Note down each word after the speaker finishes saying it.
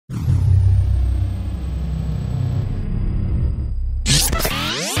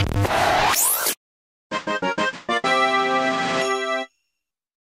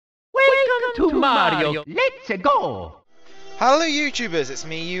Mario. Let's go! Hello YouTubers, it's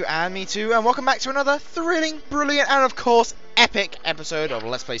me, you, and me too, and welcome back to another thrilling, brilliant, and of course, epic episode of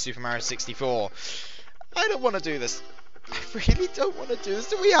Let's Play Super Mario 64. I don't want to do this. I really don't want to do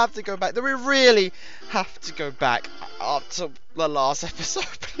this. Do we have to go back? Do we really have to go back up to the last episode,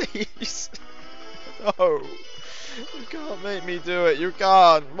 please? No. You can't make me do it. You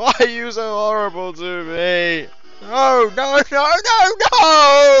can't. Why are you so horrible to me? No, no, no, no,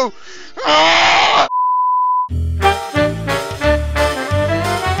 no! Ah!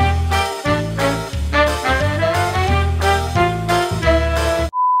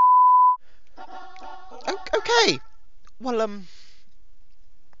 Okay. Well,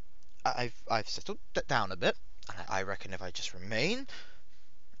 I've settled down a bit. I reckon if I just remain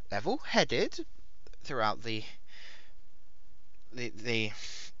level-headed throughout the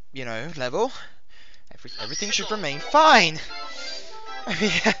you know, level, everything should remain fine. I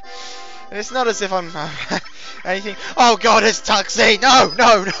mean, it's not as if I'm anything. Oh God, it's Tuxie! No,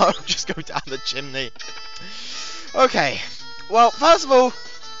 no, no! Just go down the chimney. Okay. Well, first of all,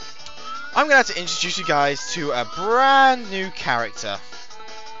 I'm gonna have to introduce you guys to a brand new character.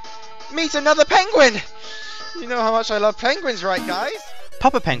 Meet another penguin! You know how much I love penguins, right guys?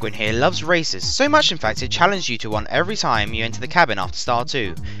 Papa Penguin here loves races, so much in fact it challenges you to one every time you enter the cabin after Star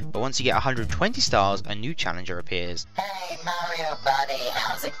 2. But once you get 120 stars, a new challenger appears. Hey Mario buddy,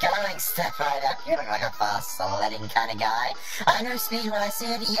 how's it going? Step right up, you look like a fast sledding kind of guy. I know speed when I see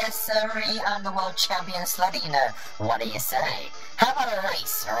it, yes sirree, I'm the world champion sledding. What do you say? How about a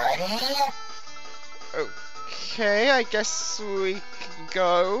race, ready? Okay, I guess we can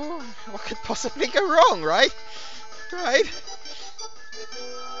go. What could possibly go wrong, right? Right?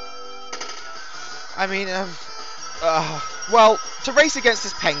 I mean, well, to race against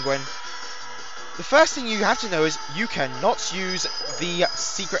this penguin, the first thing you have to know is you cannot use the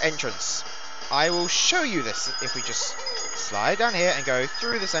secret entrance. I will show you this if we just slide down here and go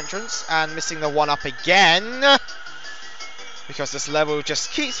through this entrance, and missing the one up again, because this level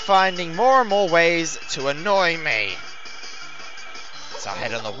just keeps finding more and more ways to annoy me. It's our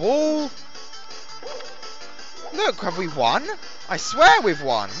head on the wall. Look, have we won? I swear we've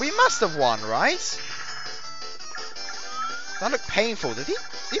won. We must have won, right? That looked painful. Did he?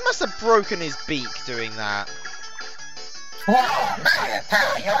 He must have broken his beak doing that. Whoa, Mario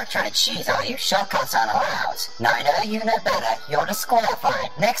pal, you're trying to cheat, are you? Shortcuts aren't allowed. No, no, you know better. You're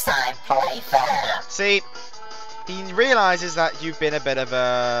disqualified. Next time, play fair. See, he realises that you've been a bit of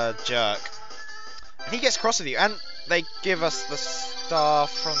a jerk. And he gets cross with you, and they give us the star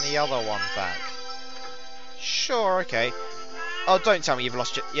from the other one back. Sure, okay. Oh, don't tell me you've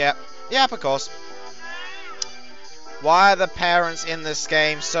lost it. Yeah. Yep, of course. Why are the parents in this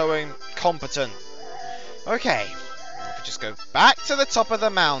game so incompetent? Okay. If we just go back to the top of the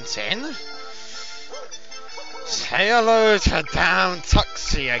mountain. Say hello to Down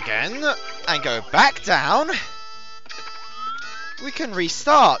Tuxie again. And go back down. We can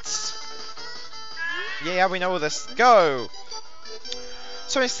restart. Yeah, we know all this. Go.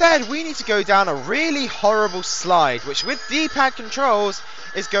 So instead, we need to go down a really horrible slide, which with D-pad controls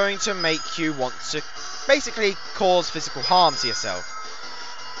is going to make you want to basically cause physical harm to yourself.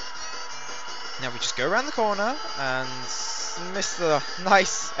 Now we just go around the corner and miss the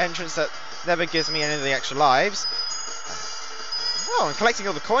nice entrance that never gives me any of the extra lives. Oh, and collecting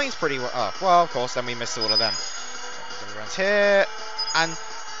all the coins pretty well. Oh, well, of course, then we missed all of them. So go around here, and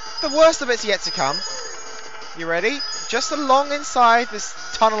the worst of it's yet to come. You ready? Just along inside this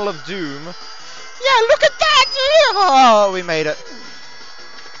tunnel of doom. Yeah, look at that! Oh, we made it.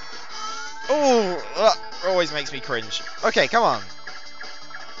 Oh, always makes me cringe. Okay, come on.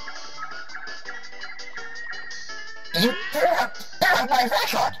 You broke my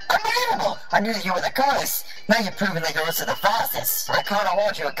record! Unbelievable! I knew that you were the coolest. Now you're proving that you're also the fastest. I can't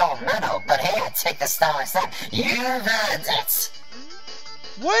award you a gold medal, but here, take the star instead. You've earned it.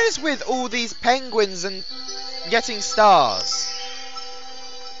 What is with all these penguins and getting stars?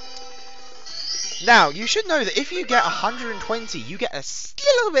 Now, you should know that if you get 120, you get a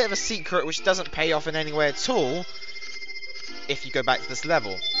little bit of a secret which doesn't pay off in any way at all if you go back to this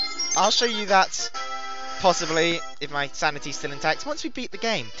level. I'll show you that, possibly, if my sanity's still intact, once we beat the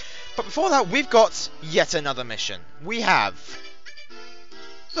game. But before that, we've got yet another mission. We have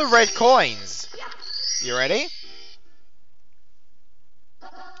the red coins. You ready?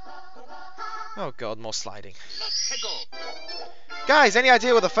 Oh God, more sliding. Guys, any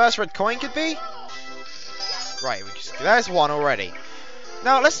idea what the first red coin could be? Right, there's one already.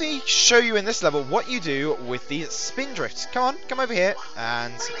 Now, let me show you in this level what you do with these spin drifts. Come on, come over here,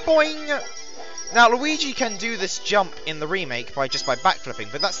 and boing! Now, Luigi can do this jump in the remake by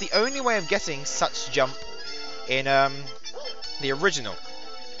backflipping, but that's the only way of getting such jump in the original.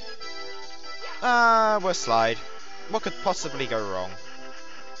 We'll slide. What could possibly go wrong?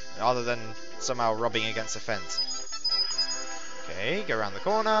 Other than somehow rubbing against a fence. Okay, go around the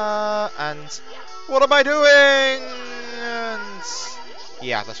corner, and... What am I doing? And...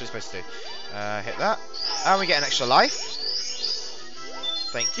 Yeah, that's what we're supposed to do. Hit that. And we get an extra life.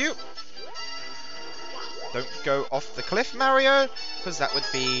 Thank you. Don't go off the cliff, Mario, because that would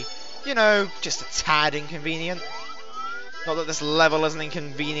be, you know, just a tad inconvenient. Not that this level isn't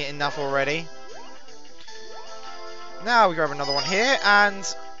inconvenient enough already. Now we grab another one here,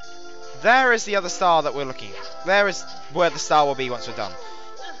 and there is the other star that we're looking at. There is where the star will be once we're done.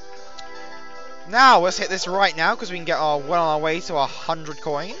 Now, let's hit this right now, because we can get well on our way to 100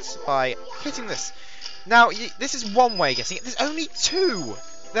 coins by hitting this. Now, this is one way of getting it. There's only two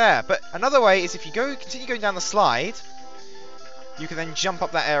there, but another way is if you continue going down the slide, you can then jump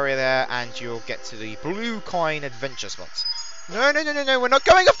up that area there, and you'll get to the blue coin adventure spots. No, no, no, no, no, we're not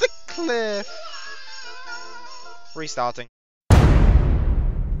going off the cliff. Restarting.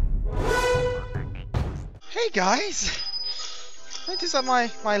 Hey guys! Notice that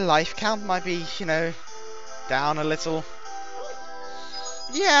my life count might be, you know, down a little.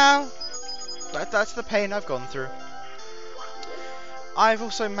 Yeah, that's the pain I've gone through. I've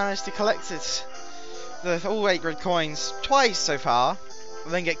also managed to collect all 8 red coins twice so far,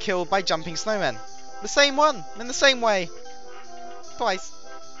 and then get killed by jumping snowmen. The same one, in the same way. Twice.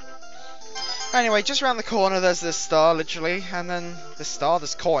 Anyway, just around the corner there's this star, literally, and then this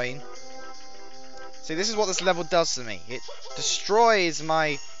coin. See, this is what this level does to me. It destroys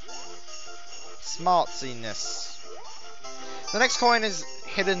my smartiness. The next coin is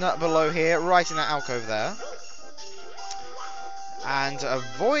hidden up below here, right in that alcove there. And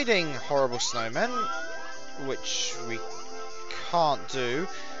avoiding horrible snowmen, which we can't do.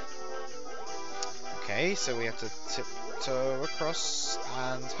 Okay, so we have to tiptoe across,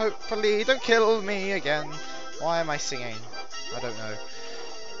 and hopefully don't kill me again. Why am I singing? I don't know.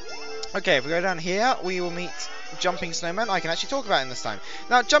 Okay, if we go down here, we will meet Jumping Snowman. I can actually talk about him this time.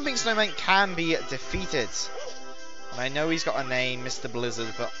 Now, Jumping Snowman can be defeated. And I know he's got a name, Mr.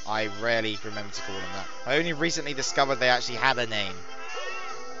 Blizzard, but I rarely remember to call him that. I only recently discovered they actually had a name.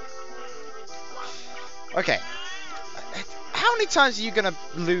 Okay. How many times are you going to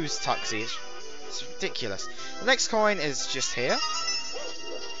lose, Tuxie? It's ridiculous. The next coin is just here.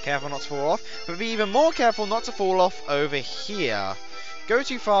 Careful not to fall off. But be even more careful not to fall off over here. Go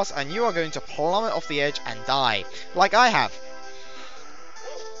too fast and you are going to plummet off the edge and die. Like I have.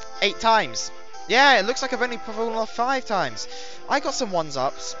 8 times. Yeah, it looks like I've only fallen off 5 times. I got some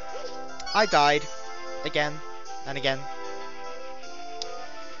 1-ups. I died. Again. And again.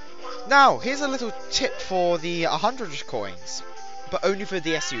 Now, here's a little tip for the 100 coins. But only for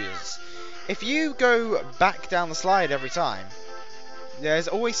DS users. If you go back down the slide every time, there's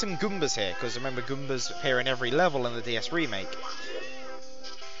always some Goombas here. Because remember, Goombas appear in every level in the DS remake.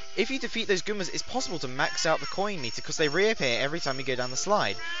 If you defeat those Goombas, it's possible to max out the coin meter because they reappear every time you go down the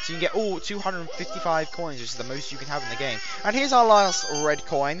slide. So you can get all 255 coins, which is the most you can have in the game. And here's our last red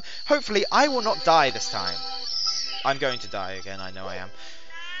coin. Hopefully, I will not die this time. I'm going to die again, I know I am.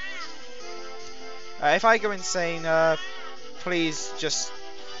 If I go insane, please just,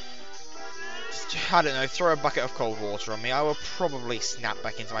 I don't know, throw a bucket of cold water on me. I will probably snap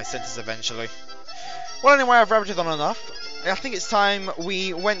back into my senses eventually. Well, anyway, I've rabbited on enough. I think it's time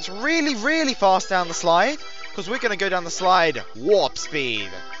we went really, really fast down the slide, because we're going to go down the slide warp speed.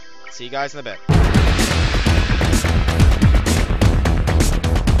 See you guys in a bit.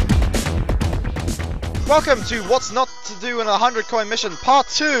 Welcome to What's Not to Do in a 100 Coin Mission Part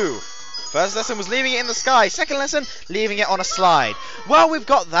 2. First lesson was leaving it in the sky. Second lesson, leaving it on a slide. Well, we've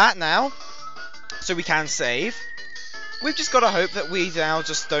got that now, so we can save. We've just got to hope that we now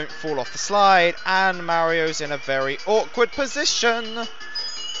just don't fall off the slide, and Mario's in a very awkward position.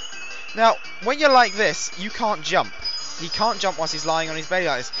 Now, when you're like this, you can't jump. He can't jump whilst he's lying on his belly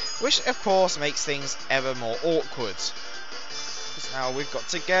like this, which of course makes things ever more awkward. Because now we've got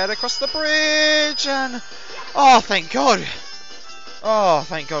to get across the bridge, and... oh, thank God! Oh,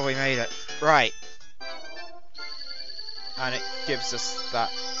 thank God we made it. Right. And it gives us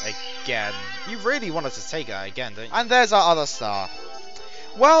that again. You really wanted to take that again, don't you? And there's our other star.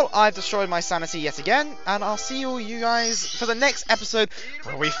 Well, I've destroyed my sanity yet again, and I'll see all you guys for the next episode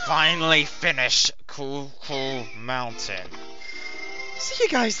where we finally finish Cool Cool Mountain. See you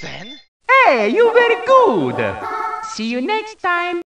guys then. Hey, you very good. See you next time.